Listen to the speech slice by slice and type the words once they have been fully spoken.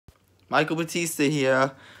Michael Batista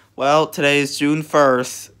here. Well, today is June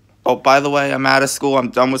 1st. Oh, by the way, I'm out of school. I'm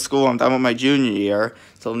done with school. I'm done with my junior year.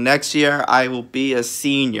 So next year, I will be a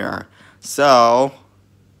senior. So,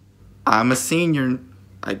 I'm a senior,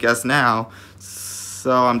 I guess now.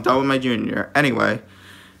 So, I'm done with my junior year. Anyway,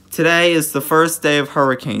 today is the first day of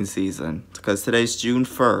hurricane season. Because today's June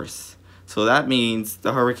 1st. So that means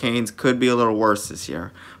the hurricanes could be a little worse this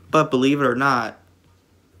year. But believe it or not,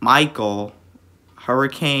 Michael,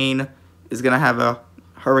 hurricane, is going to have a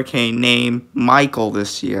hurricane named Michael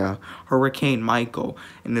this year. Hurricane Michael.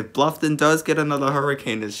 And if Bluffton does get another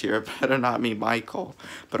hurricane this year, it better not be Michael.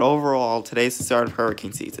 But overall, today's the start of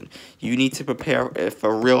hurricane season. You need to prepare if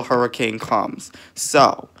a real hurricane comes.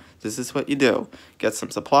 So, this is what you do. Get some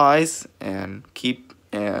supplies and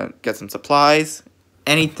get some supplies.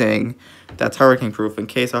 Anything that's hurricane proof in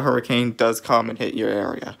case a hurricane does come and hit your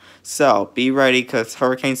area. So, be ready because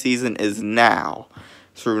hurricane season is now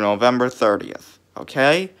through November 30th.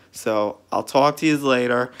 Okay? So, I'll talk to you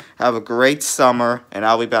later. Have a great summer, and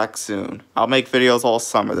I'll be back soon. I'll make videos all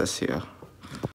summer this year.